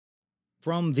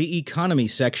From the economy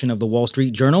section of the Wall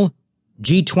Street Journal,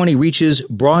 G-20 reaches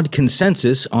broad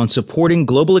consensus on supporting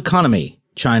global economy,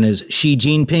 China's Xi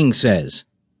Jinping says.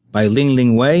 By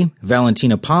Lingling,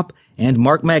 Valentina and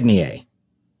Mark Magnier.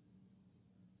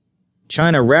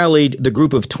 China rallied the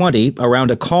Group of 20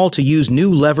 around a call to use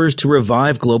new levers to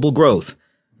revive global growth,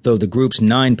 though the group's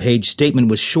 9-page statement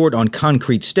was short on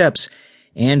concrete steps,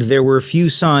 and there were few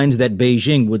signs that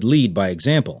Beijing would lead by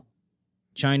example.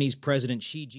 Chinese President Xi Jinping